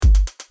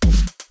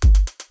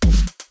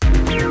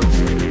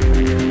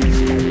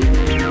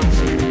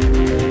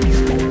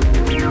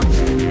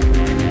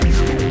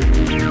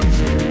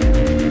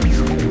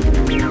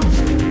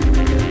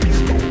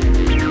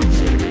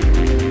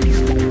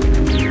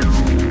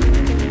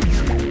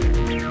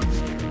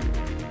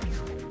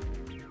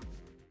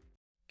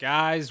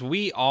Guys,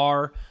 we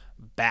are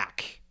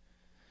back.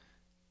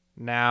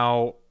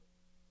 Now,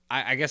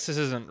 I guess this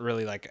isn't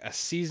really like a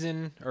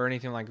season or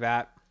anything like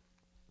that.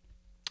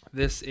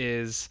 This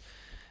is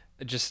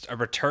just a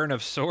return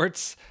of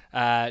sorts.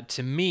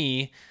 To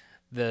me,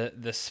 the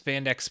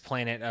spandex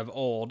planet of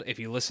old, if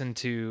you listen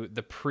to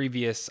the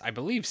previous, I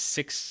believe,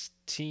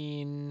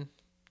 16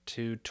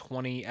 to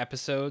 20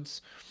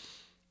 episodes,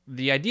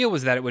 the idea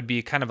was that it would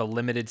be kind of a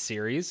limited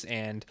series,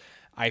 and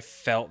I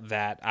felt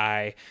that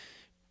I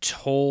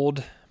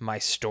told my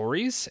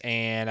stories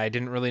and I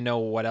didn't really know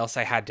what else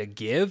I had to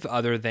give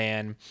other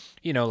than,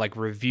 like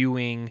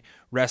reviewing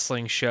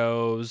wrestling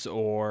shows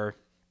or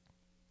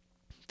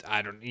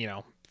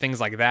things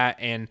like that.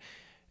 And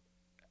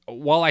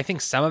while I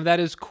think some of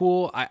that is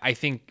cool, I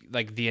think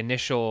like the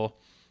initial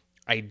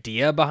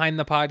idea behind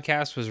the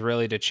podcast was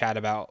really to chat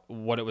about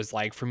what it was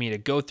like for me to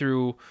go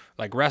through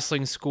like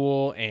wrestling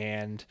school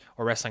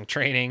or wrestling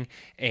training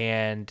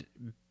and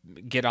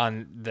get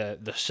on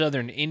the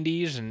southern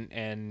indies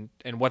and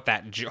what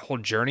that whole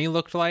journey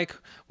looked like,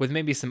 with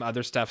maybe some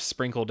other stuff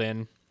sprinkled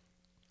in.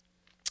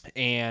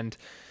 And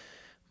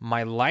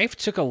my life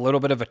took a little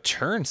bit of a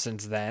turn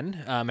since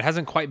then. It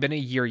hasn't quite been a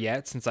year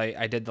yet since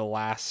I did the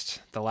last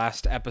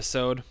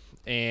episode,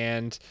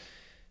 and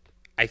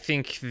I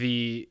think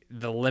the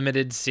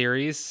limited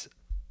series,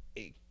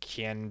 it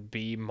can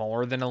be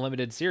more than a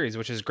limited series,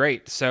 which is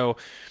great. So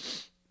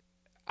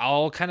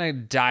I'll kind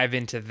of dive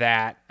into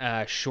that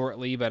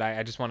shortly, but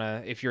I just want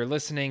to, if you're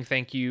listening,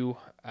 thank you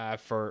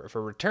for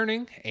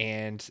returning.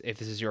 And if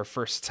this is your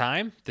first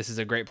time, this is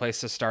a great place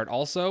to start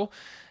also.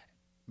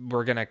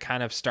 We're going to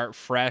kind of start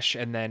fresh,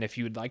 and then if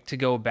you would like to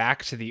go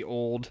back to the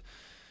old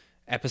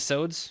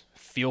episodes,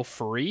 feel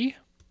free.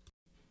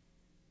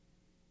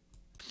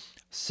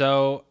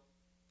 So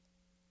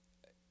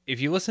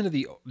if you listen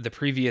to the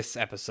previous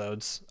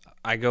episodes,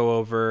 I go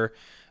over,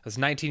 I was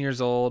 19 years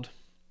old.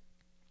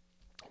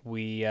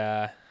 We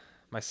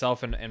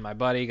myself and my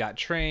buddy got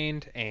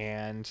trained,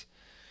 and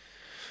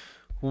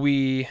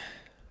we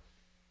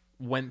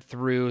went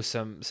through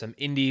some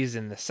indies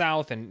in the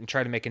South and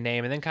tried to make a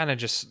name, and then kind of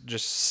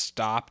just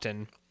stopped,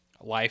 and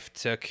life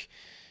took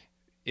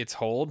its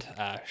hold,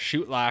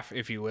 shoot laugh,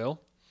 if you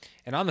will.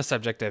 And on the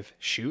subject of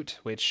shoot,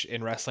 which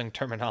in wrestling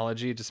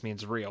terminology just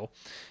means real,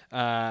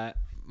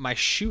 my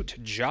shoot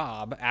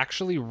job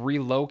actually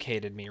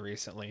relocated me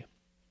recently.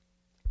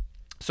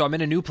 So I'm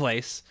in a new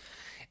place,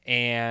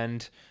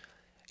 and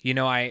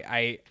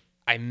I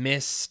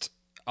missed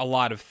a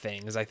lot of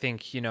things. I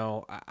think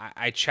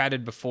I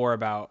chatted before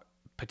about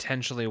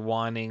potentially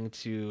wanting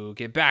to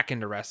get back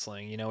into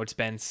wrestling. It's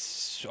been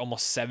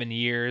almost 7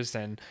 years,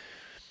 and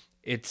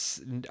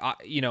it's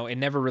it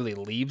never really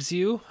leaves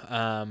you.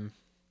 I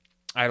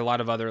had a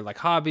lot of other like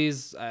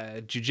hobbies,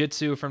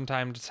 jujitsu from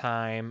time to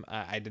time.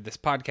 I did this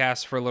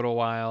podcast for a little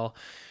while.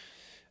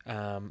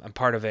 I'm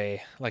part of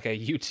a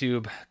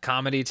YouTube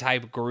comedy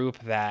type group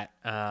that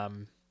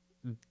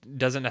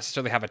doesn't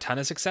necessarily have a ton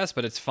of success,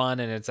 but it's fun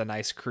and it's a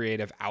nice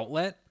creative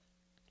outlet.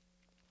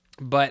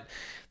 But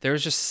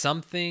there's just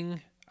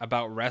something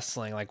about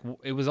wrestling. Like,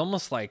 it was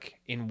almost like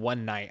in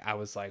one night, I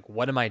was like,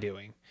 what am I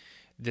doing?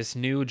 This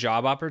new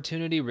job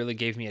opportunity really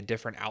gave me a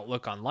different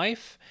outlook on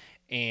life.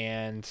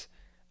 And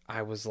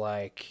I was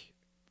like,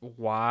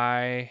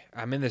 why?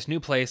 I'm in this new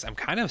place. I'm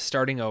kind of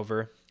starting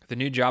over. The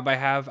new job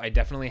I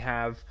definitely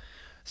have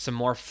some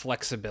more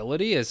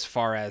flexibility as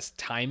far as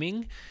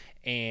timing.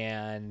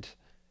 And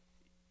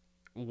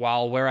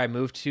while where I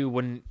moved to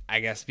wouldn't,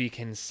 I guess, be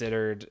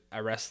considered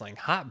a wrestling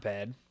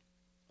hotbed,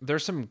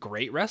 there's some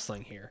great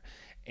wrestling here.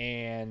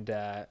 And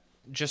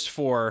just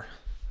for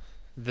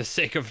the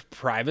sake of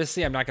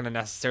privacy, I'm not going to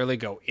necessarily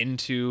go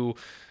into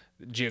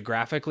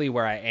geographically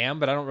where I am,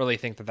 but I don't really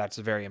think that that's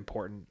very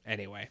important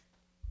anyway.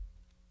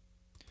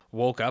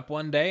 Woke up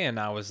one day and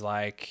I was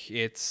like,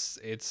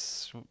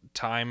 it's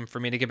time for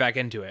me to get back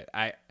into it.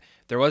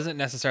 There wasn't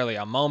necessarily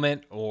a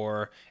moment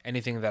or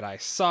anything that I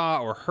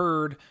saw or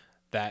heard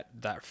that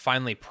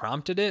finally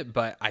prompted it,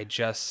 but I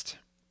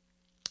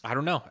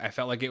don't know. I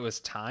felt like it was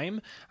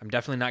time. I'm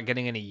definitely not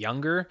getting any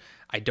younger.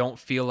 I don't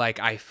feel like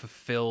I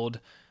fulfilled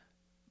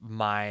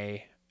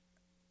my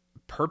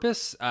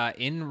purpose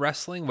in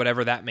wrestling,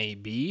 whatever that may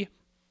be.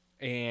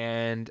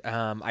 And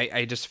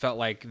I just felt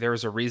like there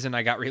was a reason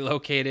I got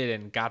relocated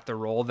and got the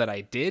role that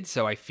I did.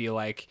 So I feel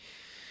like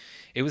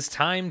it was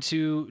time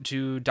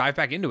to dive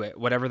back into it,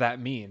 whatever that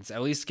means.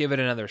 At least give it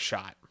another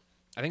shot.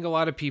 I think a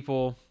lot of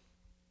people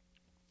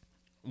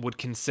would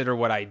consider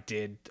what I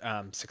did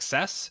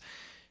success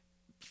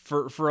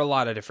for a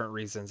lot of different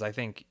reasons. I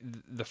think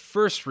the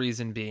first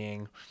reason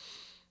being,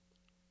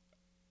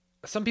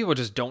 some people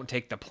just don't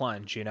take the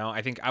plunge.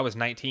 I think I was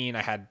 19.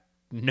 I had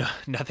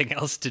nothing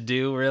else to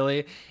do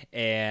really,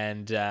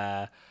 and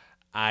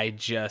I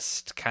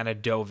just kind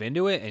of dove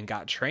into it and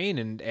got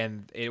trained,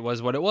 and it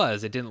was what it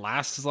was. It didn't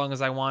last as long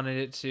as I wanted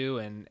it to,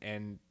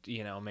 and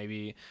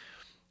maybe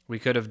we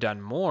could have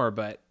done more,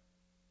 but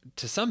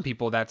to some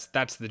people that's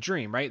the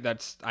dream, right?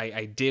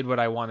 I did what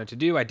I wanted to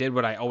do. I did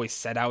what I always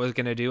said I was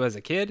going to do as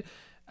a kid.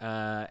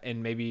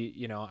 and maybe,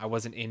 you know, I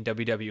wasn't in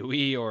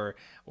WWE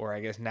or I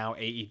guess now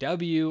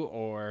AEW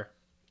or,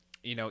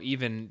 you know,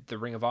 even the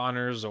Ring of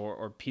Honors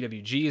or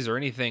PWGs or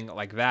anything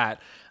like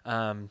that.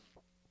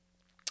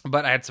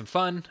 But I had some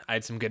fun. I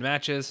had some good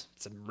matches,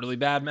 some really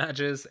bad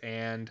matches,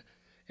 and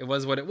it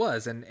was what it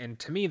was. And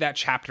to me, that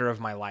chapter of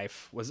my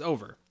life was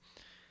over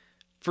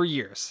for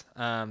years.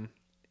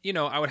 You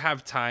know, I would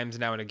have times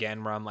now and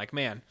again where I'm like,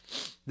 man,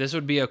 this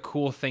would be a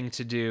cool thing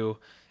to do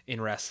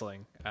in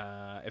wrestling.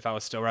 If I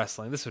was still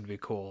wrestling, this would be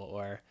cool.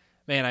 Or,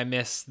 man, I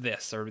miss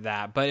this or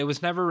that. But it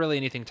was never really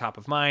anything top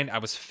of mind. I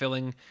was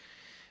filling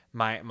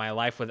my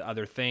life with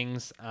other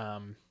things.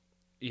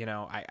 You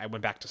know, I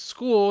went back to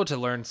school to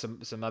learn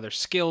some other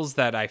skills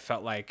that I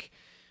felt like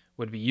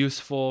would be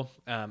useful.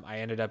 I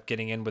ended up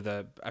getting in with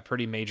a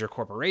pretty major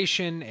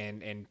corporation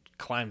and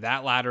climbed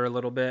that ladder a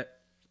little bit.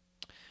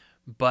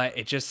 But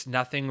it just,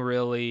 nothing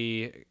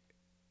really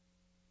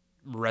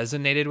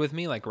resonated with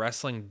me like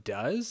wrestling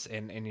does.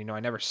 And you know, I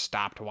never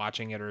stopped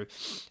watching it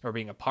or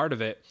being a part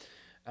of it.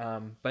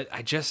 But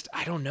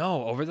I don't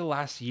know, over the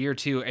last year or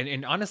two,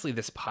 and honestly,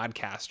 this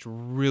podcast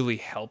really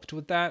helped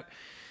with that,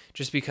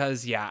 just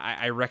because, yeah,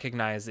 I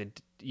recognize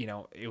it, you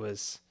know, it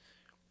was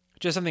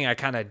just something I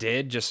kind of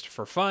did just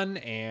for fun,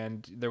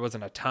 and there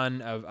wasn't a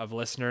ton of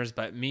listeners,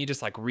 but me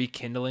just like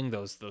rekindling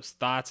those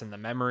thoughts and the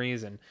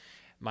memories, and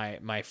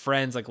my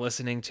friends like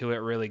listening to it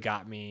really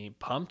got me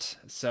pumped.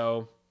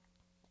 So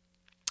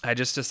I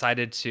just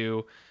decided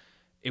to,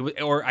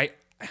 I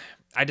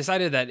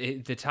decided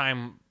that the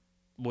time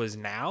was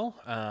now.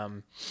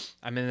 I'm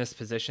in this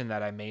position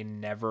that I may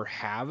never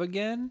have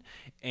again.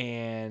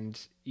 And,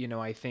 you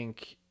know, I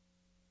think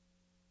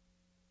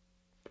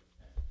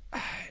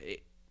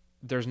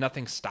there's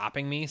nothing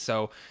stopping me.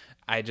 So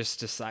I just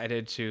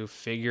decided to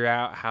figure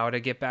out how to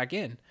get back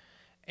in.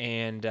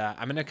 And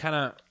I'm going to kind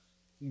of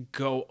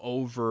go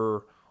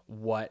over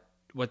what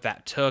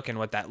that took and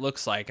what that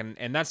looks like.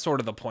 And that's sort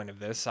of the point of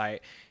this.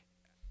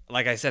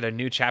 Like I said, a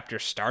new chapter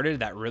started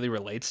that really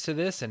relates to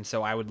this. And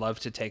so I would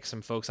love to take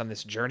some folks on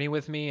this journey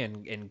with me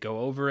and go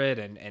over it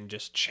and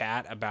just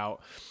chat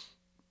about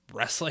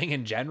wrestling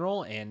in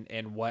general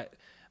and what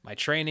my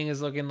training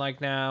is looking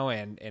like now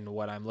and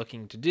what I'm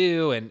looking to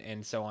do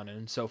and so on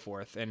and so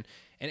forth. And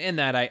in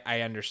that,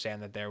 I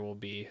understand that there will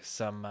be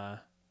some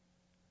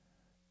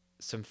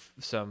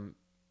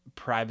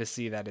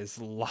privacy that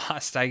is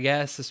lost, I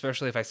guess,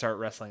 especially if I start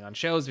wrestling on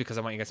shows, because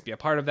I want you guys to be a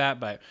part of that.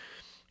 But,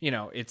 you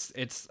know,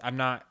 I'm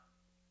not,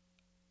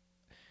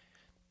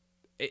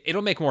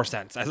 it'll make more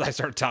sense as I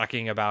start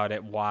talking about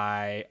it,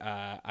 why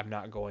I'm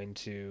not going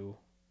to,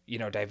 you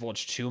know,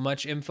 divulge too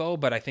much info.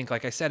 But I think,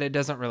 like I said, it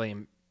doesn't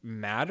really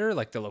matter.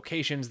 Like the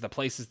locations, the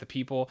places, the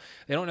people,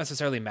 they don't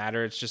necessarily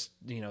matter. It's just,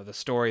 you know, the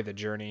story, the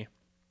journey.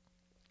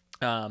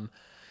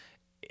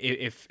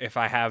 If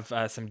I have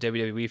some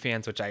WWE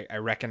fans, which I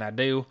reckon I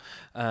do,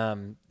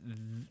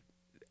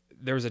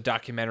 there was a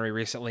documentary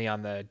recently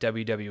on the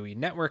WWE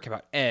network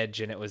about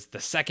Edge, and it was The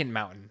Second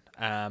Mountain.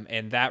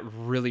 And that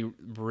really,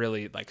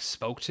 really like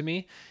spoke to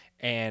me.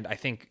 And I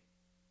think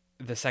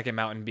the second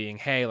mountain being,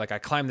 hey, like I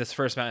climbed this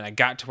first mountain, I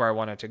got to where I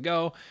wanted to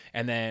go,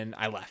 and then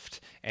I left,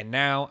 and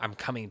now I'm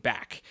coming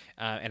back,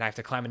 and I have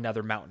to climb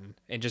another mountain,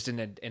 and just in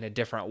a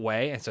different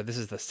way. And so this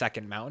is the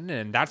second mountain,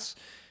 and that's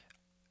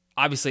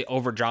obviously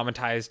over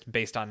dramatized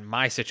based on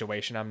my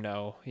situation. I'm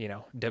no, you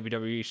know,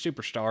 WWE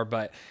superstar,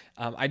 but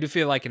I do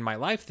feel like in my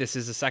life, this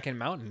is a second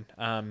mountain.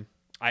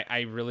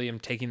 I really am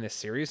taking this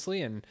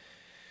seriously. And,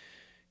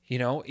 you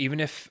know, even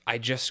if I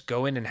just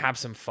go in and have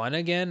some fun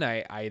again,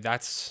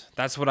 that's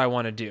what I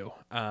want to do.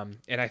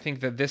 And I think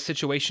that this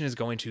situation is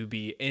going to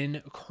be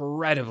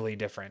incredibly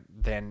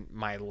different than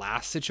my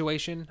last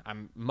situation.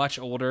 I'm much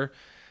older.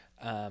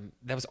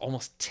 That was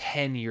almost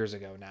 10 years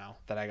ago now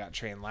that I got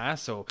trained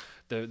last. So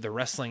the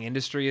wrestling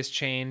industry has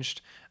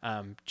changed.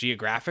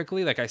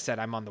 Geographically, like I said,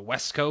 I'm on the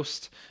West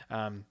Coast.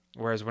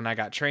 Whereas when I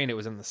got trained, it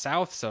was in the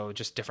South. So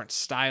just different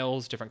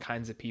styles, different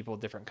kinds of people,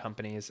 different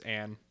companies.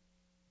 And,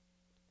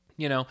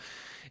 you know,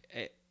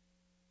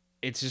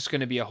 it's just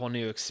going to be a whole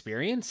new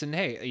experience. And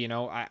hey, you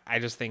know, I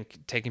just think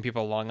taking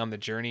people along on the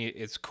journey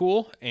is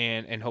cool.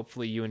 And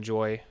hopefully you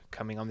enjoy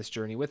coming on this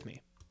journey with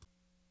me.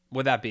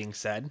 With that being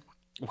said,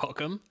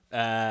 welcome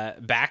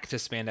back to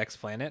Spandex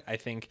Planet. I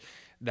think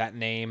that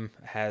name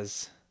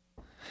has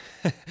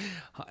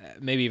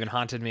maybe even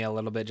haunted me a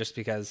little bit, just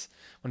because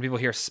when people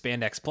hear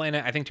Spandex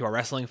Planet, I think to a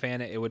wrestling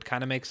fan it would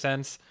kind of make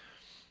sense,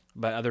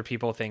 but other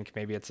people think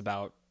maybe it's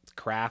about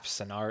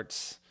crafts and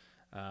arts,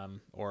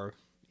 or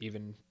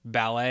even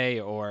ballet,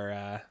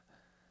 or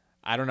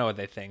I don't know what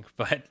they think,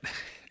 but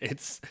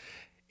it's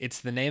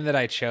the name that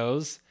I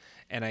chose,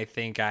 and I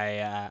think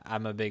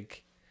I'm a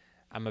big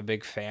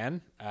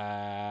fan,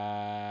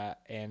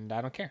 and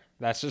I don't care.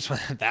 That's just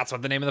that's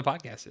what the name of the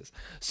podcast is.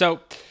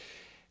 So,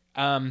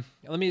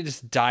 let me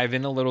just dive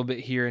in a little bit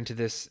here into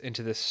this,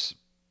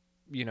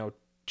 you know,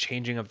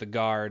 changing of the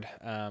guard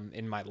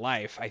in my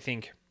life. I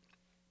think,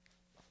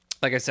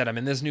 like I said, I'm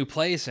in this new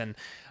place, and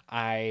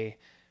I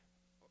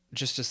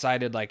just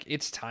decided like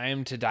it's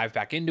time to dive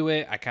back into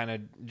it. I kind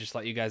of just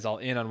let you guys all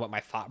in on what my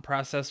thought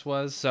process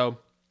was. So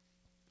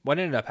what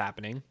ended up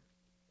happening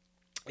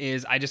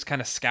is I just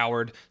kind of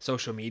scoured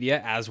social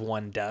media as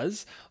one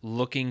does,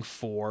 looking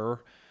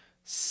for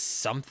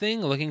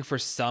something, looking for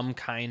some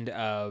kind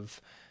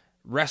of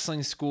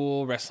wrestling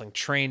school, wrestling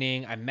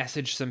training. I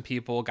messaged some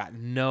people, got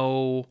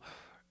not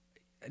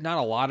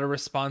a lot of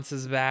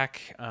responses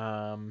back.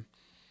 And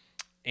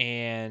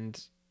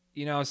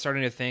I was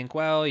starting to think,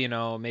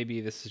 well,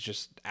 maybe this is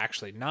just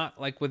actually not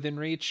like within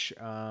reach.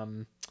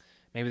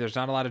 Maybe there's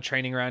not a lot of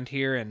training around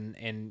here, and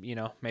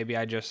maybe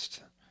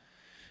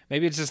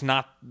it's just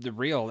not the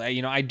real.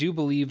 I do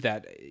believe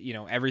that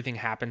everything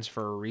happens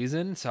for a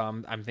reason. So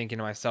I'm thinking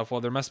to myself,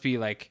 well, there must be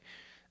like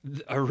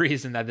a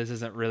reason that this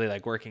isn't really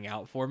like working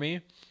out for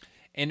me.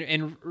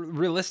 And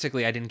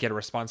realistically, I didn't get a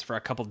response for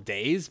a couple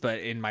days, but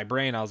in my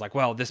brain, I was like,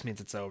 well, this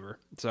means it's over.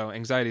 So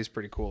anxiety is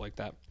pretty cool like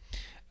that.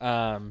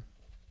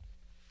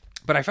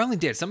 But I finally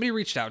did. Somebody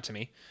reached out to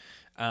me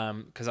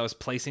because I was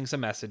placing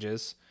some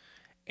messages,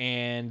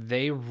 and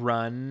they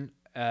run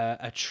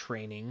a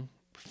training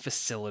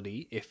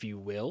facility, if you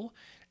will,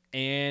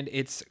 and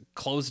it's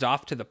closed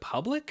off to the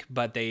public,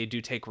 but they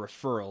do take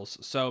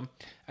referrals. So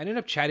I ended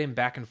up chatting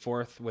back and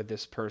forth with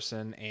this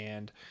person,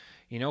 and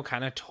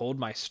kind of told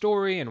my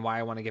story and why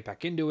I want to get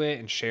back into it,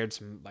 and shared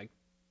some like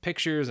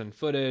pictures and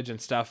footage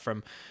and stuff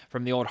from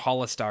the old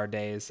Hollistar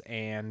days,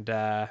 and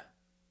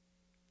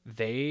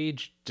they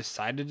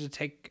decided to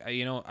take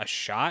a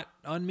shot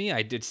on me.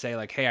 I did say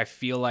like, hey, I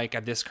feel like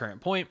at this current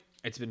point,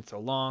 it's been so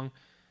long,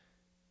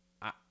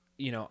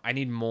 I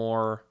need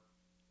more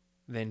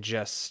than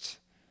just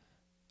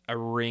a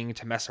ring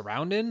to mess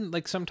around in.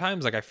 Like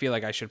sometimes, like I feel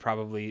like I should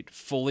probably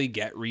fully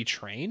get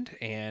retrained,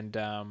 and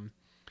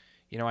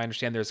I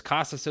understand there's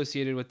costs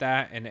associated with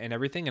that and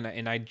everything,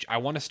 and I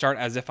want to start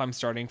as if I'm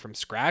starting from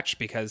scratch,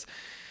 because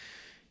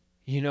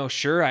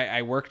sure,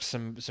 I worked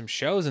some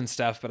shows and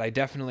stuff, but I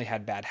definitely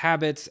had bad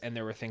habits, and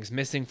there were things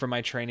missing from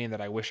my training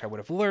that I wish I would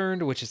have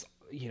learned, which is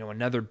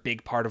another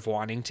big part of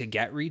wanting to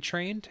get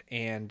retrained.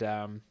 And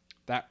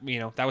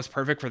that was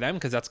perfect for them,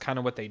 because that's kind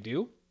of what they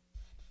do,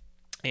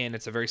 and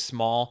it's a very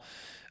small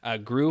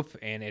group,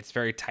 and it's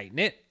very tight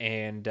knit,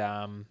 and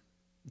I'm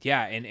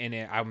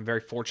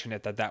very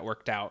fortunate that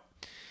worked out.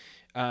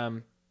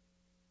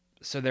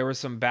 So there was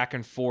some back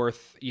and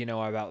forth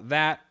about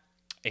that,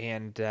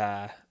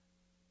 and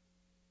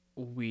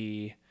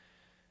we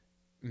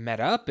met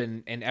up,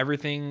 and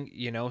everything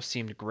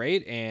seemed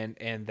great, and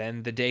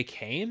then the day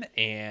came,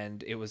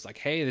 and it was like,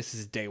 hey, this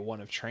is day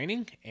one of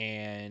training,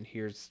 and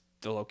here's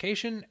the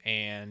location,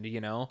 and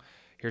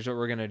here's what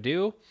we're gonna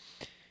do.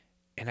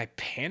 And I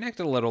panicked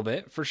a little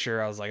bit, for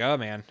sure. I was like, oh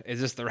man,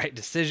 is this the right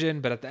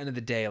decision? But at the end of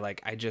the day,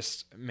 like,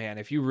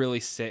 if you really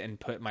sit and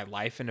put my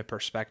life into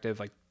perspective,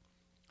 like,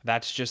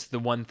 that's just the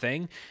one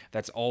thing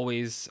that's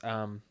always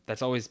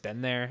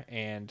been there.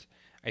 And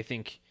I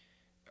think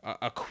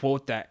a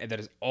quote that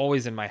is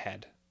always in my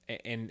head,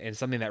 and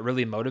something that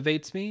really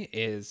motivates me,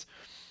 is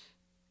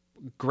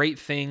great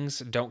things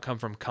don't come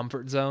from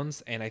comfort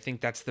zones. And I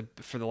think that's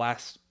for the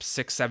last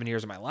 6-7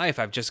 years of my life,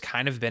 I've just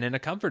kind of been in a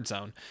comfort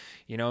zone.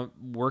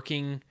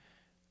 Working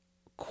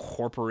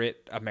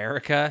corporate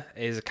America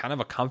is kind of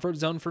a comfort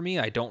zone for me.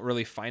 I don't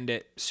really find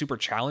it super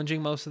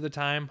challenging most of the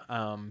time.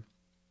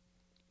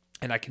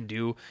 And I can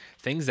do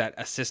things that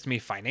assist me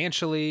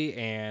financially,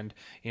 and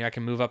I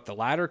can move up the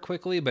ladder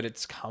quickly, but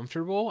it's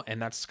comfortable,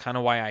 and that's kind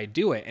of why I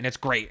do it. And it's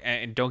great.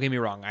 And don't get me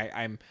wrong,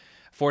 I'm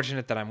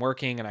fortunate that I'm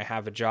working and I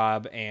have a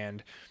job,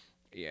 and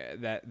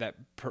that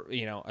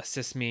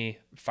assists me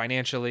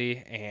financially,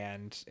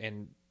 and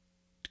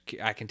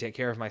I can take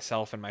care of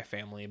myself and my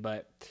family.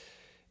 But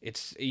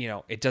it's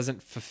it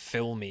doesn't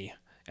fulfill me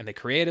in the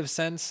creative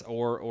sense,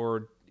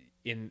 or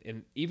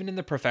in even in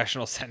the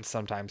professional sense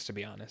sometimes, to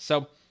be honest.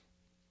 So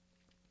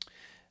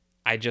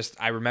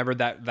I remembered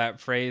that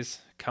phrase,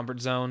 comfort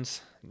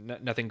zones.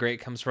 Nothing great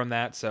comes from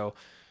that. So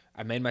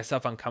I made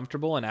myself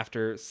uncomfortable, and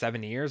after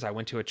 7 years, I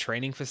went to a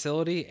training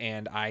facility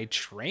and I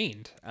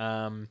trained.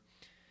 I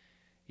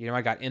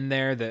got in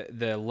there.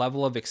 The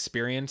level of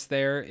experience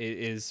there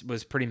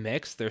was pretty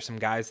mixed. There's some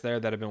guys there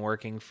that have been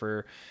working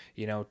for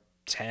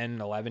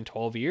 10, 11,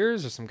 12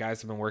 years. There's some guys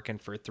that have been working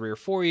for 3 or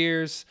 4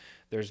 years.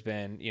 There's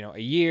been a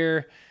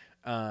year.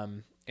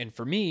 And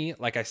for me,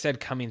 like I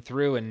said, coming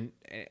through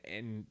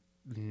and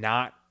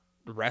not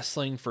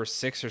wrestling for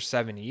 6 or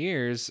 7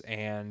 years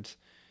and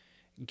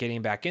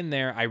getting back in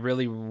there, I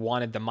really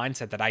wanted the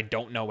mindset that I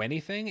don't know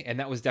anything. And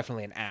that was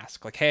definitely an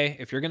ask. Like, hey,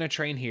 if you're going to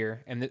train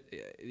here, and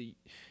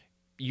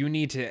you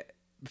need to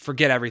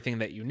forget everything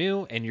that you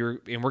knew, and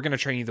we're going to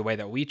train you the way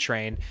that we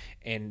train.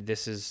 And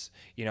this is,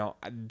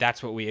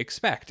 that's what we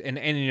expect. And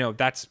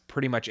that's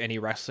pretty much any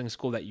wrestling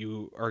school that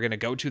you are going to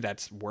go to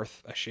that's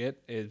worth a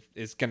shit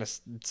is going to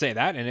say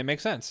that. And it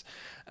makes sense.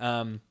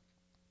 Got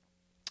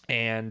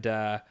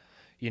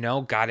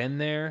in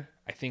there.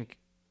 I think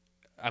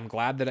I'm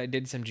glad that I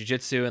did some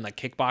jiu-jitsu and like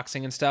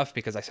kickboxing and stuff,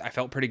 because I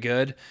felt pretty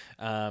good.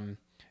 Ran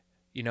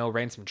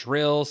some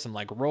drills, some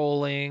like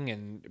rolling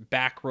and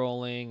back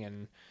rolling,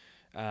 and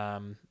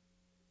um,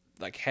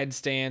 like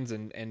headstands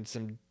and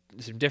some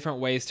different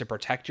ways to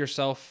protect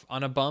yourself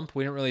on a bump.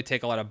 We didn't really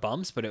take a lot of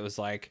bumps, but it was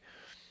like,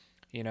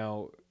 you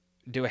know,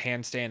 do a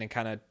handstand and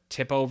kind of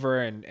tip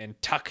over and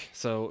tuck.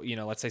 So, you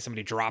know, let's say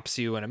somebody drops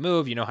you in a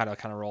move, you know how to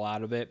kind of roll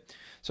out of it.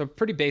 So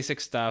pretty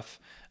basic stuff.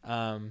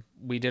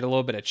 We did a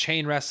little bit of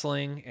chain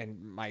wrestling,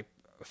 and my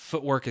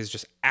footwork is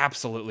just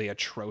absolutely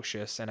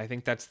atrocious. And I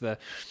think that's the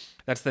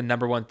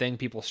number one thing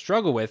people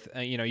struggle with.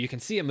 You know, you can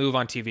see a move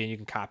on TV and you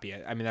can copy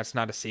it. I mean, that's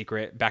not a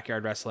secret.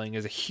 Backyard wrestling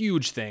is a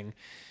huge thing.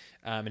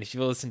 And if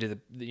you listen to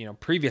the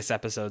previous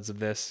episodes of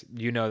this,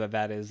 you know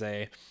that is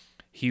a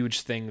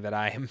huge thing that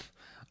I am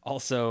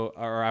also,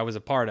 or I was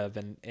a part of.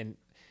 And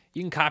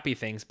you can copy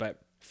things, but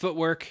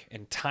footwork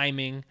and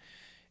timing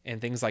and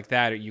things like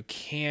that, you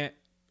can't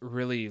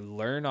really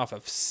learn off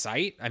of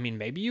sight. I mean,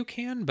 maybe you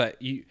can,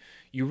 but you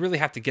really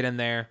have to get in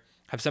there,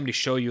 have somebody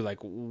show you like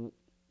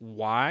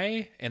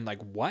why and like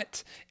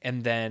what,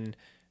 and then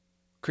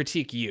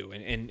critique you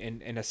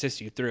and assist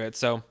you through it.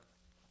 So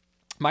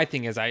my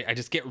thing is I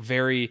just get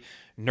very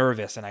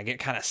nervous and I get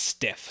kind of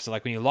stiff. So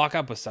like when you lock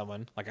up with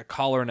someone, like a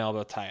collar and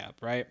elbow tie up,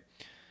 right?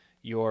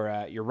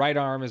 Your right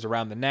arm is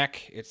around the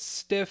neck, it's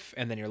stiff,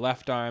 and then your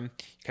left arm,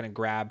 you kind of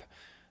grab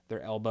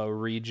their elbow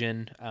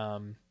region.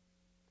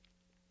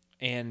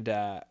 And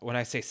when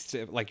I say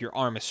stiff, like your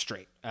arm is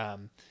straight,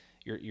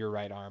 your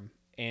right arm.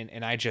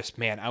 And I just,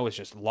 man, I was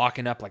just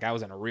locking up like I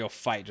was in a real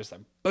fight, just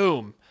like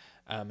boom.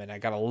 And I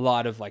got a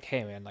lot of like,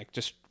 hey man, like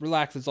just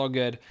relax, it's all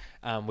good.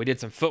 We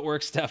did some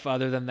footwork stuff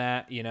other than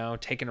that, you know,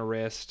 taking a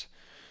wrist,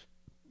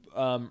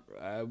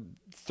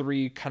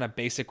 3 kind of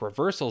basic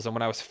reversals. And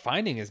what I was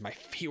finding is my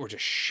feet were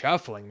just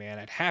shuffling, man.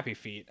 I had happy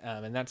feet.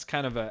 And that's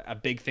kind of a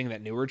big thing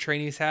that newer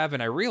trainees have.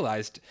 And I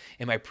realized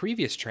in my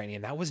previous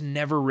training, that was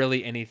never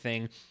really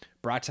anything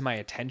brought to my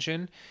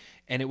attention.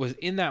 And it was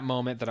in that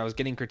moment that I was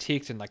getting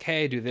critiqued and like,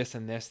 hey, do this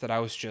and this, that I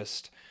was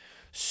just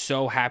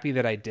so happy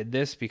that I did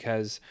this,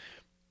 because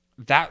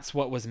that's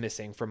what was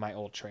missing from my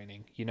old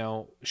training. You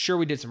know, sure,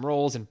 we did some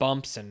rolls and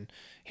bumps and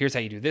here's how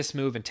you do this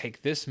move and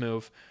take this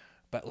move,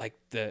 but like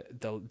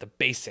the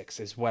basics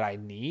is what I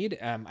need.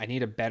 I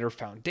need a better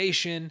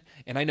foundation,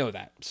 and I know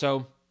that.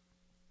 So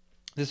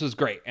this was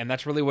great, and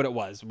that's really what it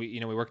was. We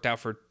worked out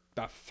for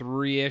about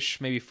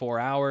 3-ish, maybe 4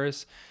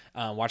 hours.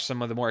 Watched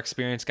some of the more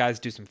experienced guys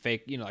do some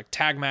fake, like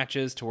tag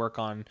matches to work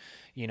on,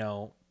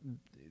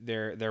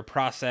 their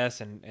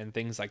process and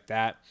things like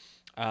that.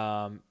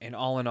 And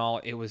all in all,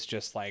 it was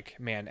just like,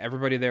 man,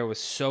 everybody there was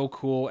so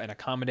cool and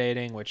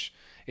accommodating, which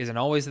isn't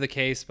always the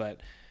case, but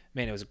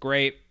man, it was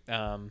great.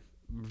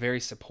 Very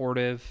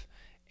supportive,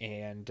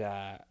 and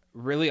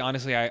really,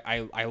 honestly,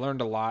 I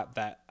learned a lot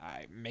that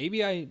I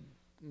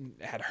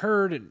had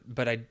heard,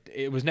 but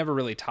it was never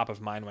really top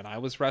of mind when I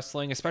was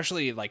wrestling,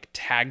 especially like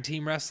tag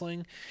team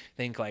wrestling. I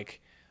think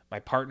like my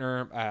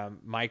partner,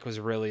 Mike, was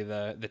really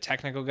the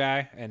technical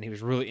guy, and he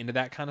was really into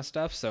that kind of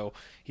stuff. So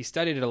he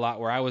studied it a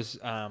lot, where I was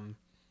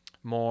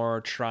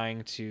more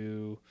trying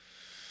to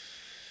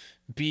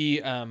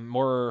be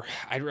more.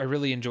 I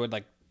really enjoyed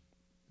like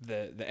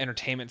the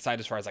entertainment side,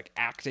 as far as like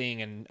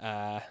acting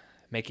and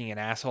making an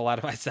asshole out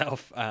of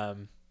myself,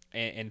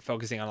 and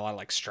focusing on a lot of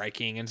like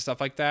striking and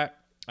stuff like that.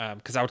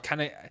 Because I would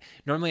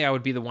normally I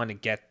would be the one to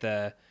get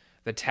the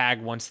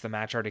tag once the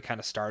match already kind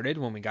of started,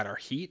 when we got our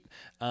heat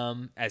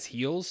as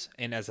heels,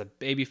 and as a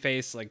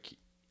babyface, like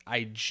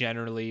I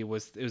generally it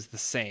was the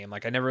same.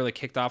 Like I never really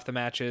kicked off the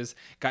matches,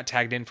 got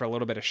tagged in for a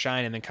little bit of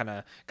shine, and then kind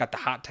of got the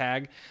hot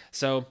tag.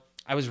 So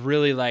I was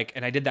really like,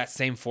 and I did that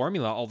same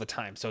formula all the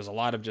time. So it was a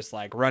lot of just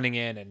like running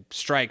in and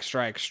strike,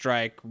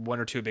 1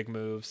 or 2 big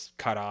moves,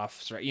 cut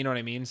off, you know what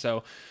I mean?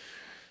 So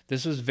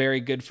this was very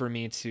good for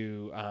me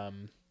to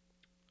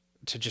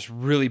just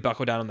really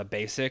buckle down on the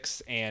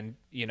basics. And,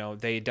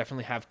 they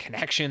definitely have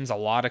connections, a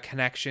lot of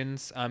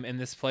connections in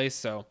this place.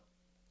 So,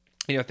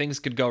 things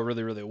could go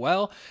really, really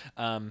well.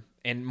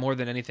 And more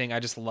than anything,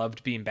 I just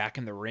loved being back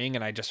in the ring,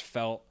 and I just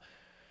felt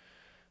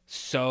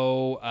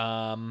so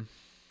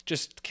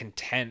just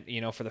content,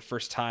 for the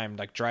first time,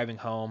 like driving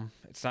home.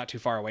 It's not too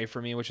far away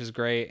from me, which is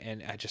great.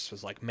 And I just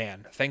was like,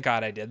 man, thank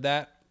God I did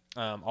that.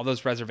 All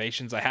those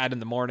reservations I had in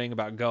the morning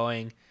about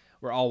going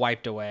were all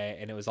wiped away,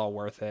 and it was all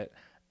worth it.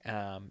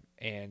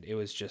 And it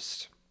was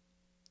just,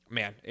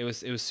 man, it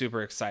was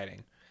super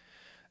exciting.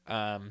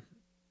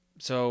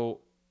 So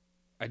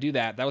I do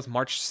that. That was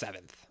March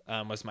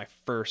 7th, was my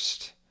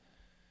first,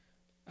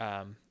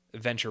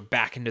 venture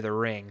back into the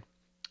ring.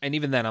 And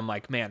even then I'm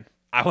like, man,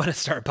 I want to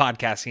start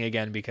podcasting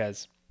again,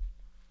 because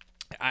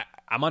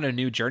I'm on a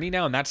new journey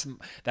now. And that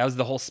was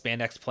the whole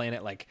Spandex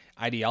Planet, like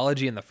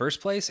ideology in the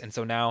first place. And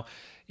so now,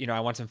 I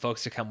want some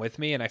folks to come with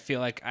me, and I feel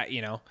like I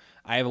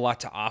have a lot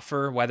to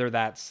offer, whether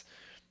that's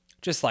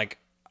just like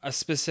a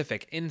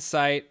specific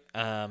insight,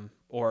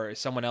 or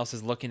someone else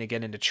is looking to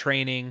get into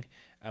training.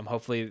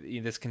 Hopefully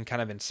this can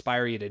kind of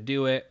inspire you to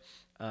do it.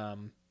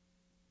 And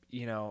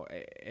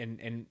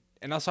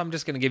also I'm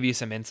just going to give you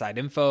some inside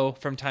info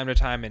from time to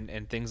time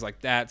and things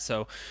like that.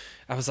 So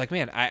I was like,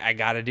 man, I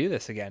got to do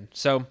this again.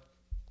 So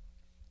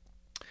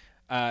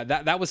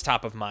that was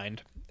top of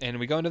mind. and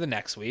we go into the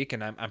next week,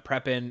 and I'm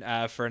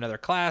prepping for another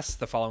class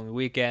the following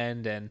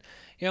weekend, and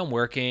I'm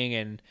working,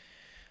 and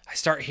I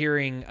start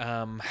hearing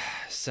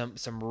some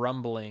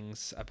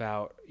rumblings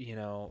about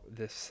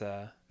this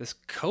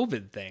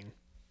COVID thing,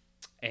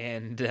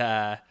 and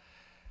I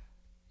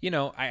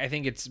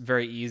think it's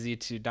very easy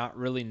to not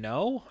really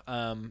know,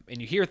 and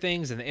you hear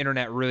things, and the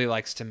internet really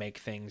likes to make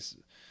things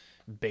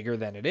bigger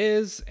than it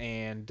is,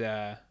 and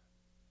I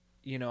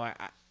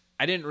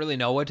didn't really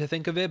know what to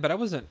think of it, but I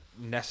wasn't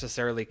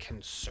necessarily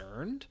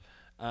concerned,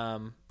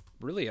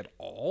 really at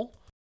all.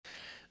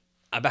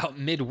 About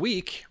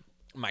midweek,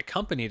 my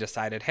company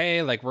decided,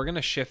 hey, like we're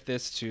gonna shift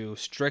this to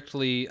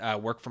strictly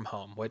work from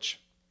home,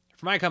 which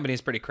for my company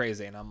is pretty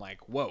crazy, and I'm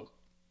like, whoa,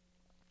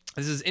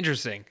 this is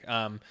interesting.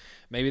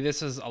 Maybe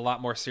this is a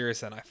lot more serious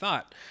than I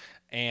thought,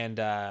 and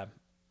I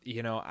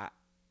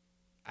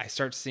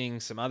start seeing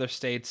some other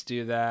states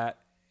do that,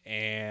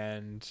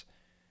 and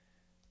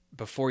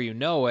before you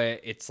know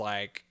it, it's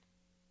like,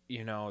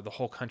 the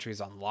whole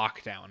country's on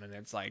lockdown, and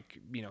it's like,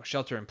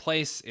 shelter in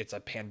place, it's a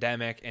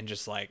pandemic, and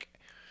just like,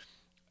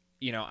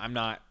 I'm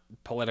not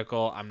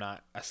political, I'm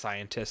not a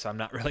scientist, so I'm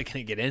not really going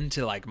to get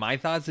into like my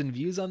thoughts and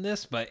views on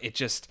this, but it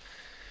just,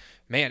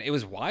 man, it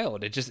was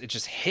wild. It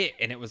just hit,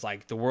 and it was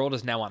like the world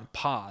is now on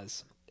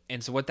pause.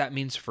 And so what that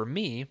means for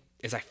me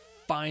is I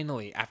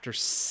finally, after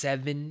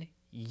 7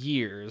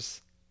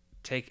 years,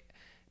 take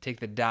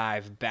the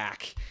dive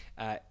back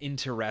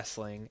into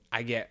wrestling.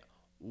 I get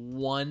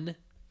one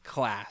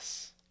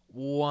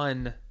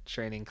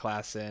training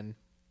class in,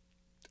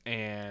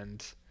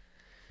 and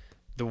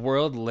the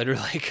world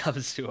literally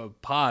comes to a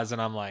pause,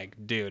 and I'm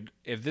like, dude,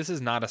 if this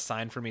is not a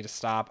sign for me to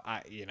stop,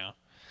 I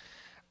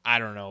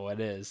don't know what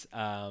is.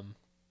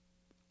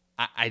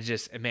 I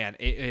just, man,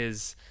 it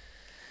is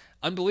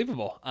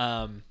unbelievable.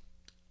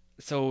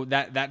 So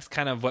that's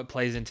kind of what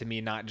plays into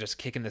me not just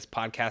kicking this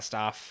podcast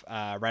off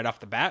right off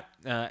the bat,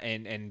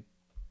 and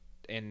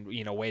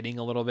waiting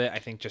a little bit. I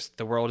think just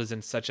the world is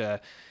in such an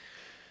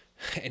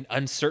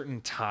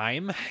uncertain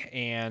time,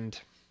 and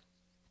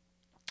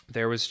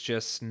there was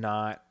just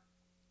not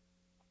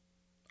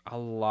a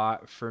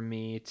lot for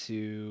me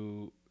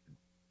to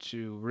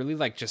really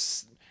like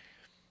just,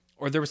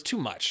 or there was too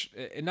much.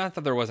 Not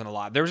that there wasn't a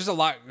lot. There was just a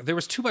lot. There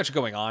was too much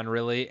going on,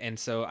 really, and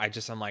so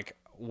I'm like,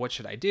 what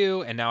should I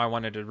do? And now I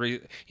wanted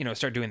to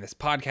start doing this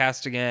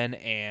podcast again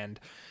and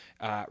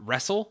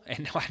wrestle,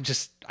 and now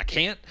I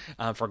can't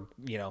for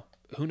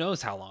who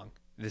knows how long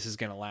this is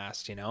gonna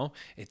last.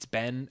 It's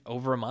been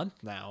over a month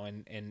now,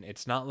 and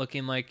it's not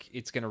looking like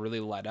it's gonna really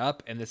let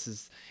up. And this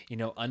is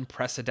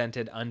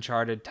unprecedented,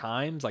 uncharted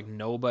times. Like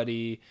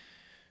nobody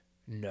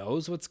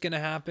knows what's gonna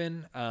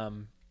happen.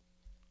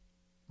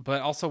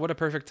 But also, what a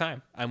perfect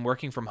time. I'm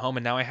working from home,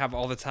 and now I have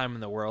all the time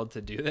in the world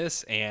to do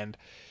this. And,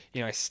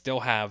 I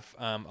still have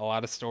a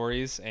lot of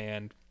stories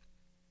and,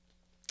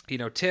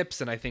 tips.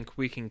 And I think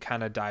we can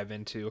kind of dive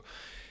into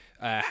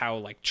how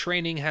like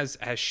training has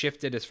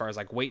shifted as far as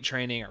like weight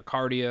training or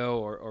cardio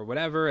or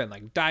whatever, and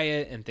like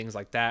diet and things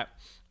like that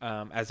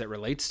as it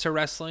relates to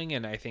wrestling.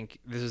 And I think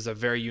this is a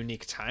very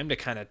unique time to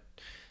kind of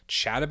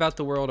chat about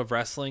the world of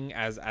wrestling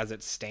as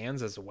it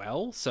stands as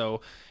well.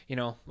 So,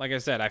 like I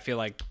said, I feel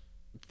like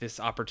this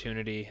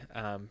opportunity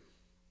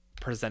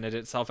presented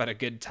itself at a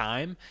good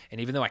time,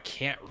 and even though I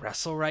can't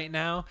wrestle right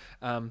now,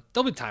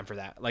 there'll be time for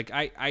that. Like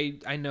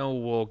I know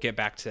we'll get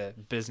back to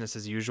business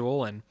as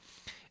usual, and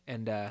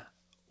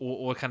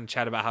we'll kind of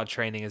chat about how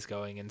training is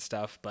going and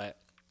stuff. But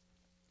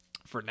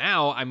for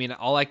now, I mean,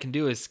 all I can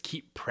do is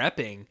keep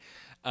prepping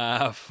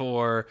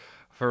for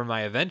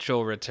my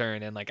eventual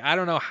return, and like I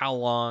don't know how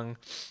long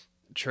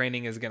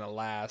training is gonna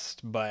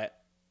last, but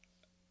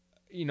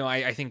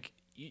I think.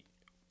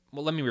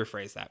 Well, let me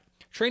rephrase that.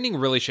 Training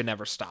really should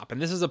never stop. And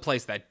this is a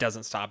place that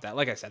doesn't stop that.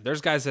 Like I said, there's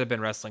guys that have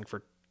been wrestling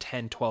for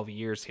 10, 12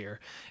 years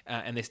here,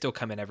 and they still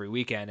come in every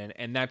weekend.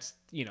 And that's,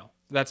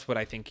 that's what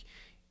I think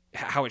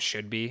how it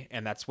should be.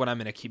 And that's what I'm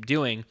going to keep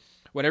doing.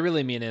 What I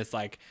really mean is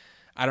like,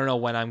 I don't know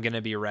when I'm going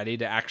to be ready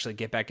to actually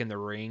get back in the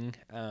ring,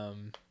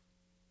 on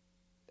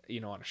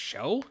a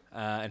show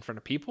in front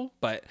of people.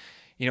 But,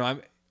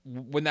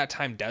 when that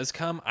time does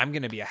come, I'm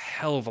going to be a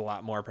hell of a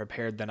lot more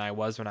prepared than I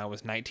was when I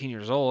was 19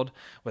 years old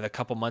with a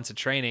couple months of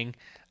training.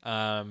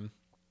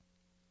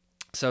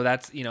 So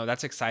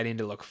that's exciting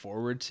to look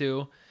forward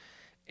to.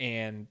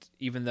 And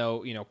even though,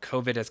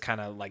 COVID has kind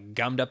of like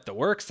gummed up the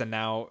works and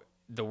now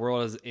the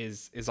world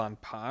is on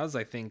pause,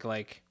 I think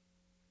like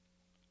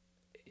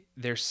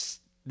this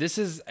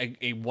is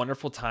a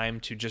wonderful time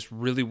to just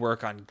really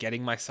work on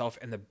getting myself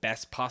in the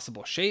best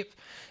possible shape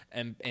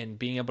and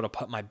being able to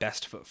put my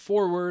best foot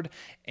forward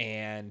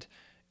and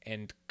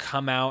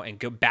come out and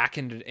go back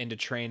into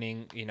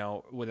training,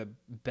 with a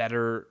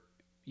better,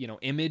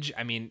 image.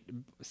 I mean,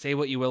 say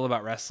what you will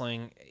about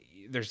wrestling.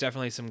 There's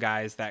definitely some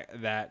guys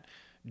that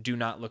do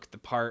not look the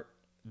part,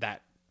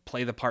 that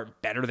play the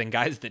part better than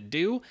guys that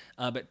do.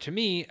 But to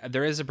me,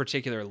 there is a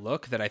particular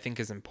look that I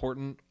think is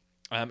important.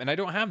 And I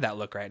don't have that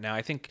look right now.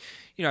 I think,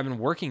 I've been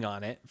working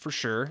on it for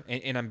sure.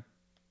 And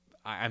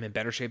I'm in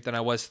better shape than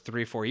I was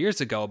 3-4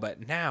 years ago,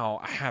 but now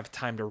I have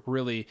time to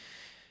really,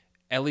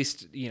 at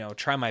least,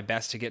 try my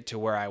best to get to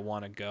where I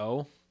want to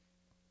go.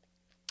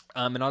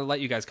 And I'll let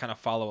you guys kind of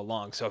follow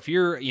along. So if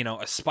you're,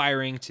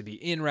 aspiring to be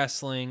in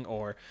wrestling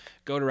or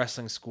go to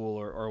wrestling school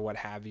or what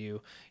have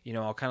you,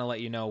 I'll kind of let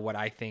you know what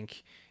I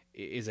think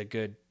is a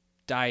good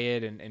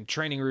diet and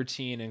training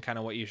routine and kind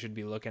of what you should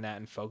be looking at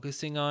and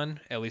focusing on,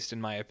 at least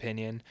in my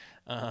opinion.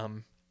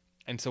 And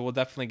so we'll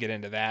definitely get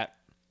into that.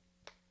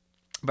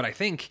 But I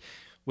think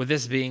with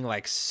this being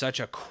like such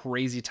a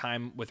crazy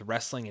time with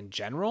wrestling in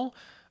general,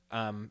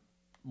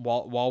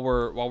 while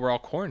we're all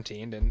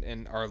quarantined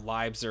and our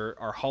lives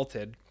are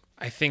halted,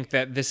 I think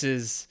that this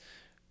is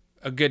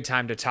a good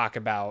time to talk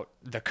about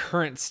the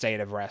current state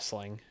of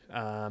wrestling.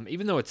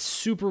 Even though it's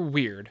super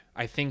weird,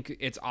 I think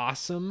it's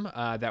awesome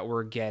that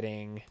we're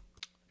getting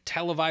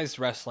televised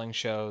wrestling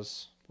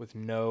shows with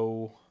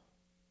no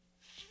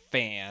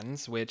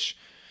fans, which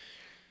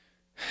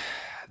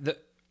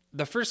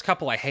the first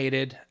couple I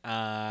hated,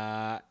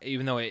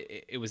 even though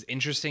it was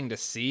interesting to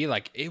see.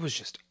 Like, it was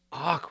just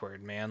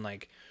awkward, man.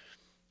 Like,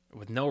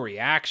 with no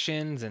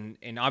reactions and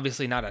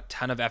obviously not a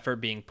ton of effort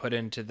being put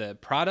into the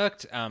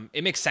product.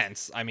 It makes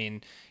sense. I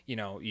mean,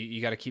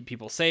 you got to keep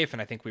people safe,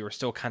 and I think we were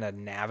still kind of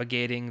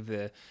navigating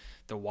the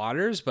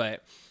waters,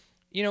 but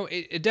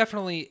it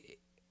definitely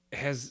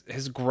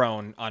has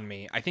grown on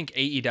me. I think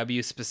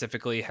AEW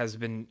specifically has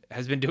been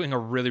doing a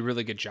really,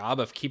 really good job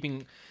of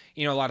keeping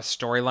a lot of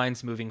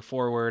storylines moving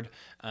forward.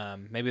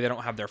 Maybe they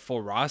don't have their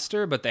full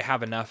roster, but they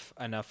have enough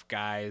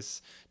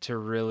guys to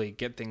really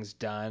get things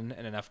done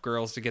and enough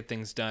girls to get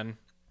things done.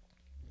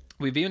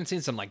 We've even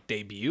seen some like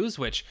debuts,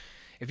 which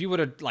if you would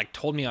have like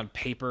told me on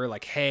paper,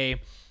 like,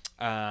 hey,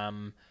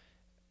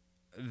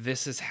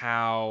 this is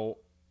how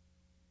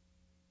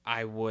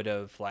I would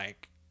have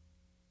like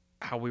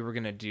how we were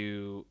gonna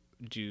do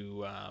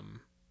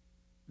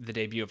the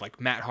debut of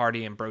like Matt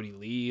Hardy and Brody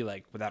Lee,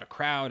 like without a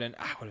crowd, and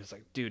I was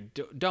like, dude,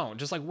 don't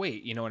just like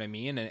wait, you know what I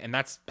mean? And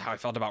that's how I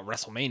felt about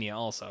WrestleMania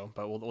also,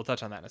 but we'll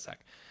touch on that in a sec.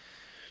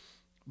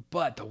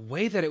 But the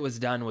way that it was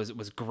done was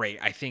great.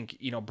 I think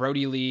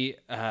Brody Lee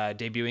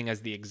debuting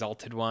as the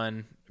Exalted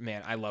One,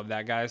 man, I love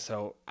that guy.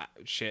 So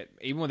shit,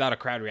 even without a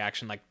crowd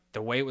reaction, like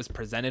the way it was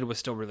presented was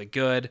still really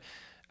good.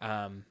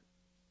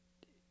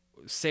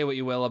 Say what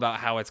you will about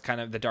how it's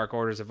kind of the Dark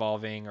Order's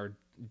evolving or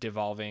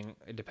devolving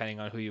depending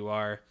on who you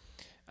are.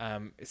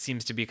 It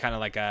seems to be kind of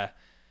like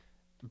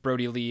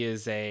Brody Lee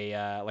is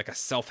a like a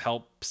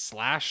self-help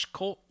 /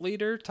 cult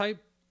leader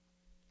type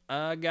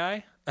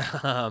guy,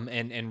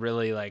 and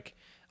really like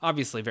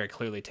obviously very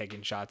clearly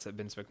taking shots at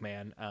Vince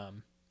McMahon.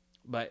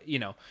 But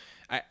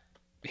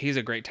he's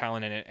a great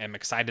talent, and I'm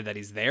excited that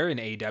he's there in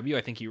AEW.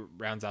 I think he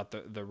rounds out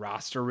the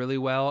roster really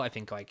well. I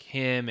think like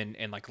him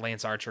and like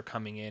Lance Archer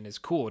coming in is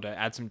cool to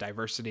add some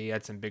diversity,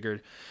 add some bigger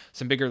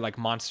like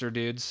monster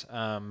dudes,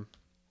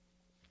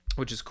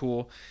 which is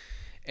cool.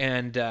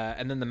 And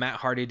then the Matt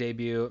Hardy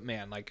debut,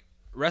 man, like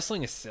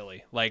wrestling is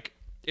silly. Like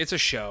it's a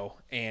show,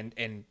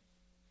 and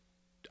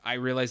I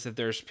realize that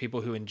there's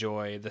people who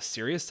enjoy the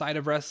serious side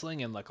of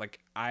wrestling, and like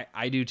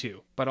I do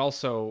too. But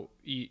also,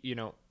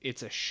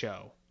 it's a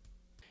show.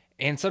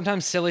 And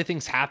sometimes silly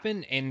things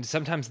happen, and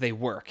sometimes they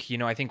work.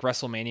 I think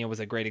WrestleMania was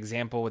a great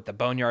example with the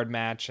Boneyard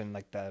match and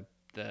like the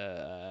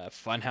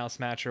Funhouse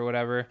match or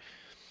whatever.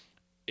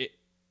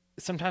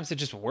 Sometimes it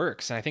just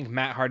works, and I think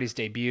Matt Hardy's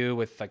debut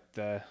with like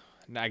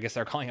I guess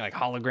they're calling it like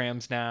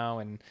holograms now,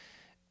 and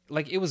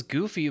like it was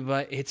goofy,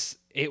 but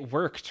it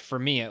worked for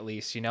me at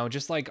least.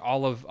 Just like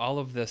all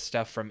of the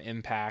stuff from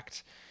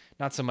Impact,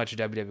 not so much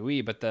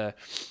WWE, but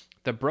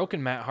the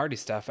broken Matt Hardy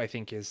stuff I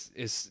think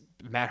is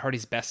Matt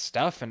Hardy's best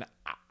stuff, and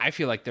I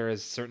feel like there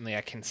is certainly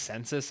a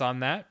consensus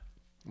on that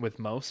with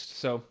most.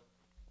 So,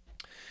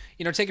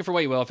 take it for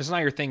what you will. If it's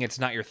not your thing, it's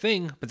not your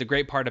thing. But the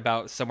great part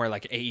about somewhere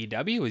like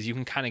AEW is you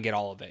can kind of get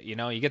all of it. You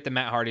get the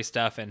Matt Hardy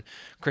stuff and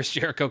Chris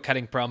Jericho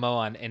cutting promo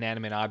on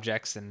inanimate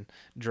objects and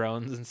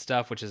drones and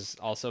stuff, which is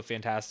also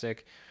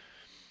fantastic.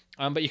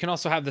 But you can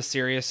also have the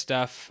serious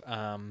stuff,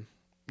 and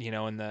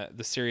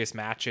the serious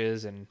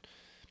matches, and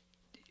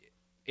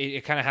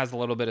it kind of has a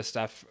little bit of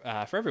stuff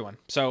for everyone.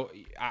 So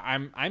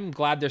I'm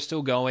glad they're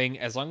still going,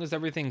 as long as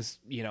everything's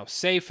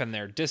safe and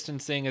they're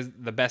distancing as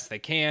the best they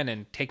can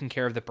and taking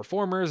care of the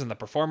performers, and the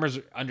performers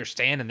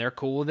understand and they're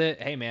cool with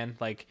it. Hey man,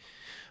 like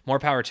more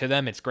power to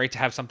them. It's great to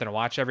have something to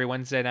watch every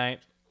Wednesday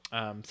night.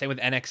 Same with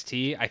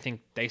NXT. I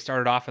think they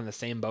started off in the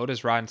same boat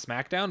as Raw and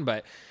SmackDown,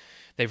 but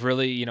they've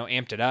really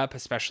amped it up,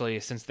 especially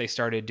since they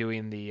started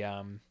doing the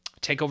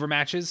takeover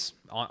matches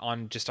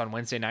on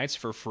Wednesday nights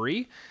for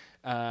free.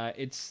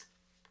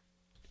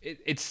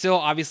 It still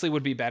obviously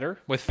would be better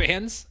with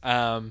fans,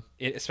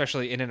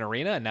 especially in an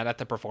arena and not at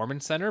the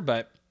Performance Center.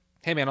 But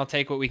hey, man, I'll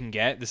take what we can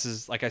get. This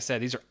is, like I said,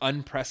 these are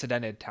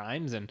unprecedented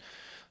times, and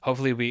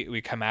hopefully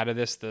we come out of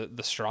this the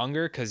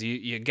stronger, because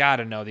you got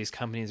to know these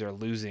companies are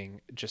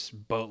losing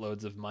just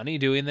boatloads of money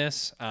doing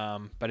this.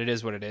 But it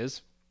is what it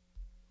is.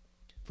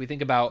 If we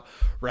think about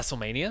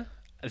WrestleMania,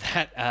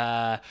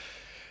 that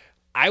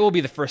I will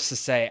be the first to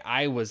say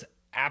I was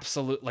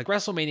absolute, like,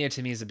 WrestleMania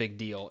to me is a big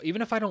deal.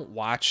 Even if I don't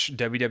watch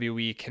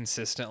WWE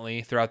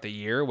consistently throughout the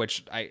year,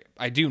 which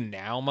I do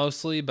now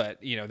mostly, but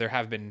there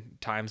have been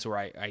times where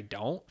I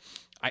don't.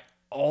 I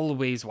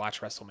always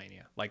watch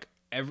WrestleMania. Like,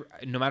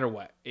 no matter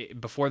what.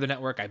 Before the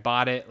network, I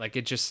bought it. Like,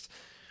 it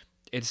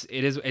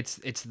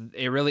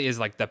really is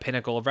like the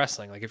pinnacle of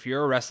wrestling. Like, if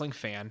you're a wrestling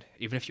fan,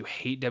 even if you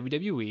hate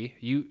WWE,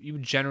 you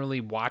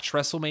generally watch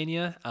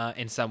WrestleMania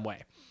in some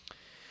way.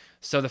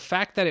 So the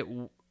fact that it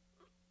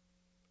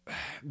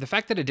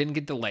didn't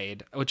get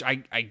delayed, which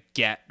I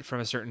get from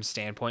a certain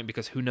standpoint,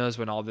 because who knows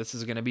when all this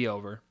is going to be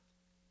over.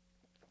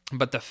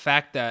 But the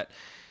fact that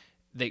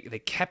they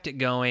kept it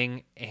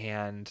going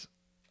and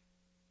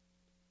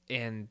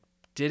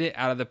did it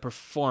out of the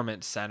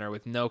Performance Center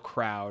with no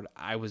crowd,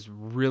 I was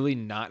really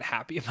not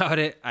happy about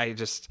it.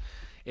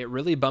 It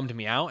really bummed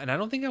me out, and I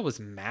don't think I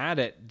was mad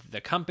at the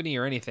company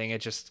or anything.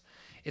 It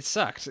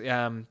sucked.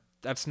 It's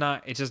just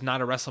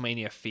not a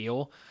WrestleMania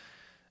feel.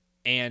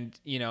 And,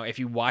 if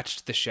you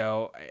watched the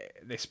show,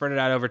 they spread it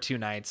out over 2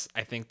 nights.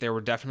 I think there were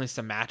definitely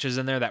some matches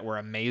in there that were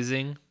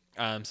amazing.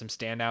 Some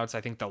standouts.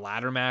 I think the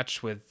ladder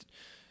match with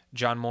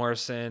John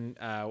Morrison,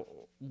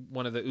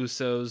 one of the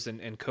Usos,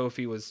 and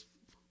Kofi was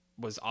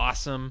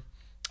awesome.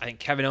 I think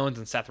Kevin Owens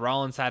and Seth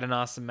Rollins had an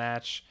awesome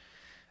match.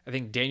 I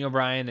think Daniel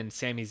Bryan and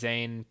Sami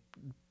Zayn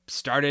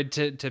started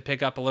to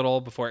pick up a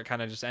little before it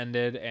kind of just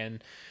ended.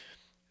 And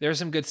there's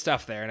some good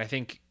stuff there. And I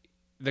think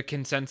the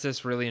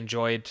consensus really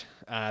enjoyed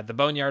the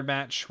Boneyard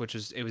match,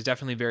 it was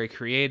definitely very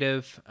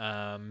creative.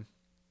 And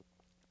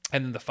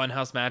then the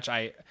Funhouse match,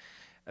 I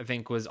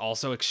think was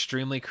also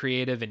extremely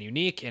creative and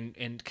unique.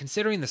 And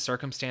considering the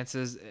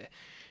circumstances,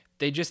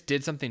 they just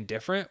did something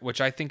different,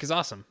 which I think is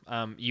awesome.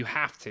 You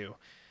have to.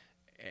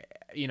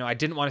 I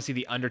didn't want to see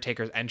the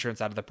Undertaker's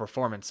entrance out of the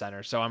Performance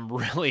Center, so I'm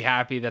really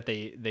happy that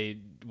they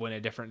went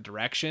a different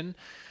direction.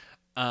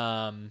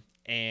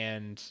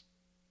 And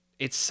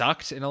it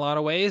sucked in a lot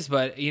of ways,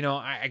 but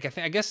I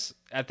guess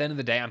at the end of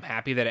the day, I'm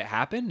happy that it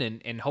happened,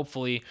 and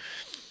hopefully,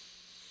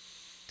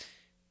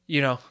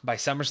 by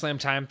SummerSlam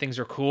time, things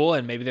are cool,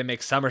 and maybe they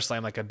make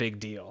SummerSlam like a big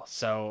deal.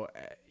 So,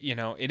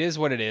 it is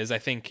what it is. I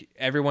think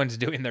everyone's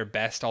doing their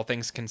best, all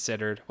things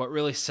considered. What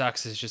really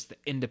sucks is just the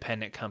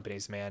independent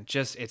companies, man.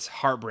 It's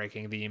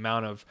heartbreaking, the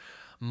amount of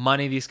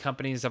money these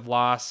companies have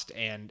lost,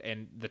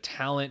 and the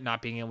talent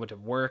not being able to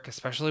work,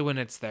 especially when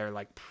it's their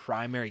like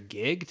primary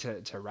gig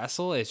to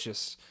wrestle. It's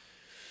just,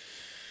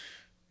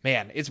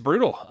 man, it's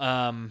brutal.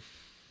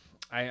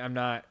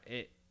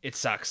 It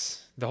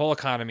sucks. The whole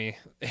economy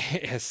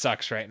it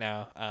sucks right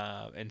now,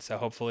 and so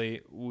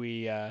hopefully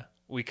we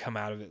come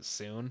out of it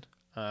soon.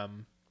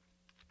 And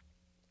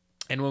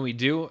when we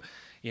do,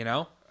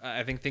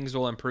 I think things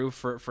will improve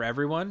for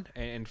everyone,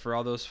 and for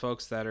all those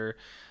folks that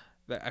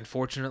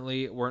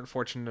unfortunately weren't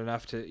fortunate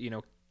enough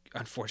to,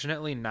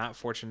 unfortunately not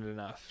fortunate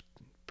enough.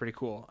 Pretty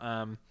cool.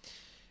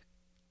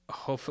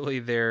 Hopefully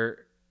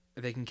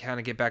they can kind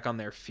of get back on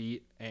their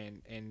feet,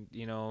 and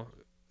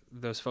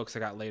those folks that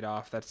got laid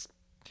off. That's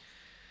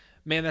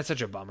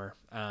such a bummer.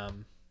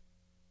 I've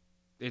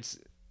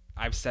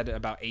said it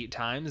about 8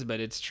 times, but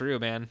it's true,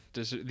 man.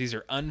 These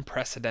are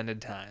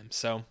unprecedented times.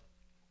 So,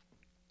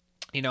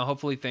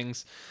 hopefully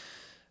things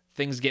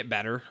get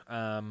better.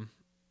 And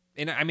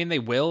I mean, they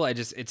will.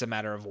 It's a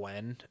matter of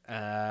when.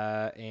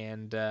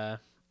 Wrestling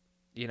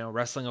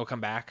will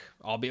come back.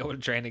 I'll be able to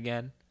train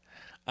again.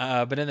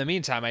 But in the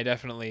meantime, I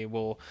definitely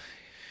will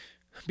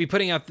be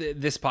putting out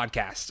this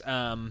podcast.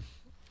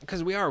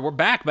 Because we're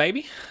back,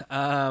 baby.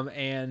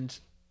 And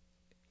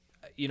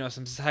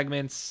some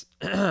segments,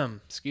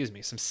 some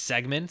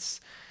segments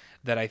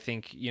that I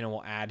think,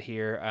 we'll add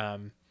here.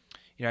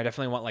 I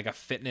definitely want like a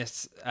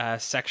fitness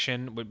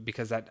section,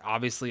 because that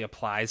obviously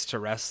applies to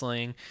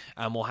wrestling.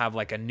 We'll have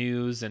like a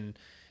news and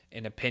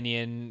an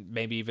opinion,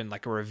 maybe even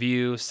like a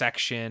review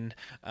section,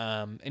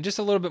 and just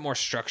a little bit more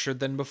structured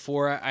than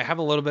before. I have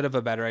a little bit of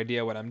a better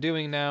idea what I'm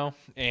doing now,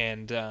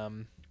 and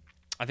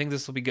I think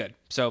this will be good.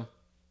 So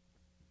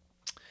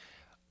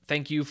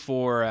thank you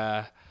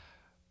for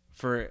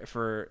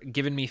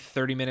giving me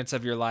 30 minutes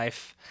of your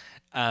life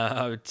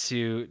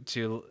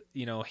to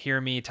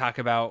hear me talk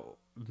about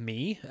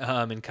me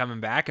and coming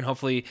back, and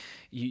hopefully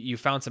you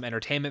found some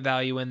entertainment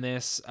value in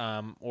this,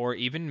 or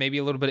even maybe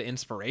a little bit of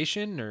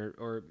inspiration,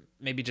 or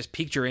maybe just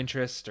piqued your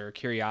interest or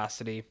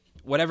curiosity.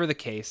 Whatever the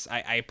case,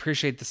 I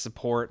appreciate the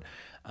support.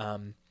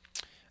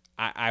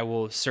 I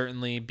will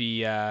certainly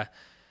be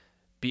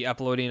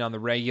uploading on the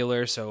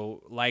regular,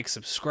 so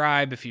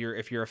subscribe if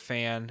you're a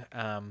fan.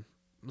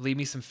 Leave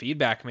me some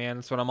feedback, man.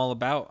 That's what I'm all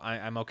about.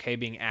 I'm okay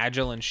being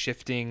agile and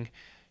shifting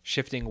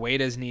weight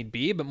as need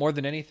be, but more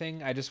than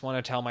anything, I just want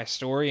to tell my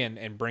story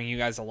and bring you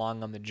guys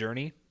along on the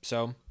journey.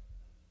 So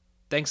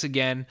thanks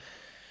again.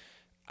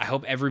 I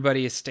hope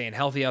everybody is staying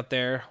healthy out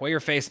there. Wear your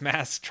face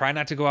mask. Try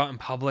not to go out in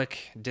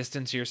public.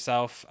 Distance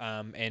yourself.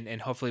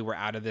 And hopefully we're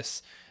out of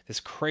this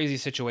crazy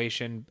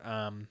situation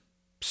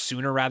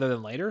sooner rather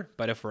than later.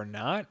 But if we're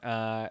not,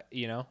 I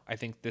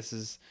think this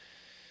is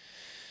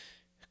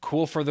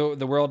cool for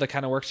the world to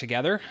kind of work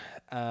together.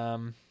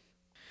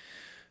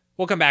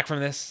 we'll come back from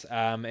this.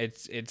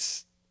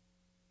 It's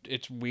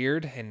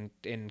weird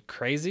and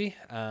crazy,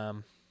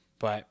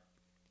 but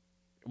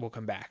we'll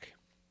come back.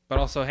 But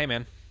also, hey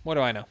man, what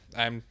do I know?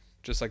 I'm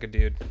just like a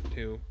dude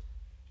who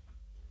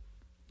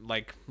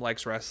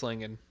likes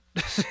wrestling and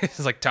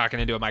is like talking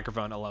into a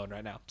microphone alone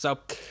right now. So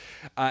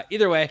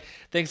either way,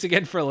 thanks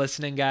again for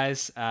listening,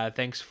 guys.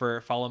 Thanks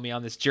for following me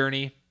on this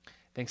journey.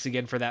 Thanks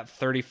again for that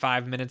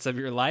 35 minutes of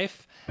your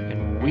life,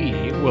 and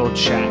we will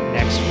chat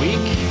next week.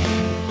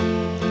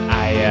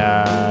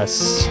 I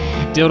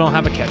still don't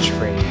have a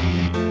catchphrase.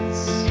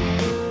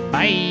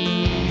 Bye.